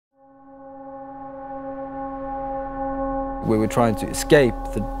We were trying to escape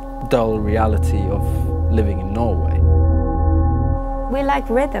the dull reality of living in Norway. We like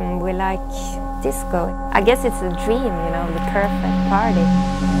rhythm, we like disco. I guess it's a dream, you know, the perfect party.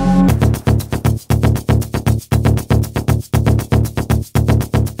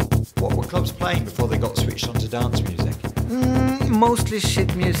 What were clubs playing before they got switched on to dance music? Mostly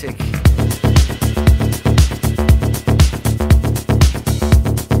shit music.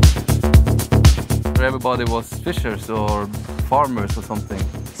 Everybody was fishers or farmers or something.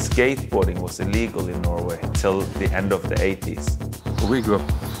 Skateboarding was illegal in Norway till the end of the 80s. We grew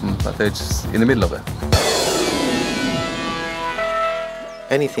up at age in the middle of it.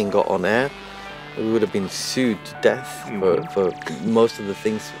 Anything got on air, we would have been sued to death for most of the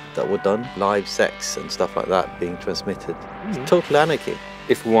things that were done. Live sex and stuff like that being transmitted. It's total anarchy.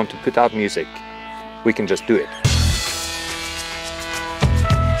 If we want to put out music, we can just do it.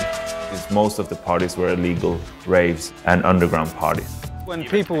 Most of the parties were illegal raves and underground parties. When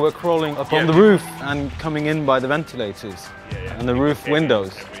people were crawling up on the roof and coming in by the ventilators and the roof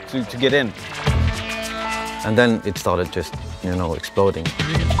windows to get in. And then it started just, you know, exploding.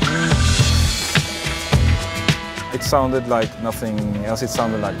 It sounded like nothing else, it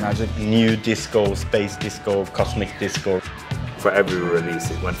sounded like magic. New disco, space disco, cosmic disco. For every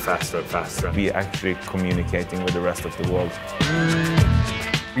release it went faster and faster. We actually communicating with the rest of the world.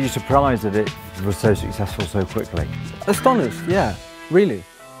 Were you surprised that it was so successful so quickly? Astonished, yeah, really.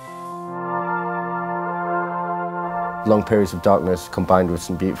 Long periods of darkness combined with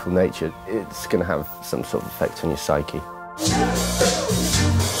some beautiful nature, it's going to have some sort of effect on your psyche.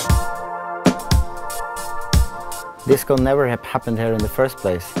 Disco never happened here in the first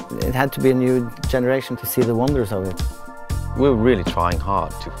place. It had to be a new generation to see the wonders of it. We were really trying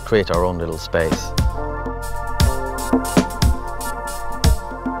hard to create our own little space.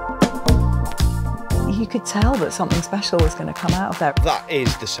 You could tell that something special was going to come out of there. That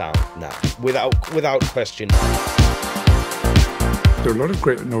is the sound now, without question. There are a lot of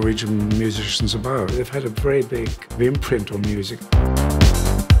great Norwegian musicians about. They've had a very big imprint on music.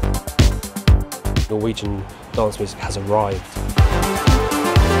 Norwegian dance music has arrived.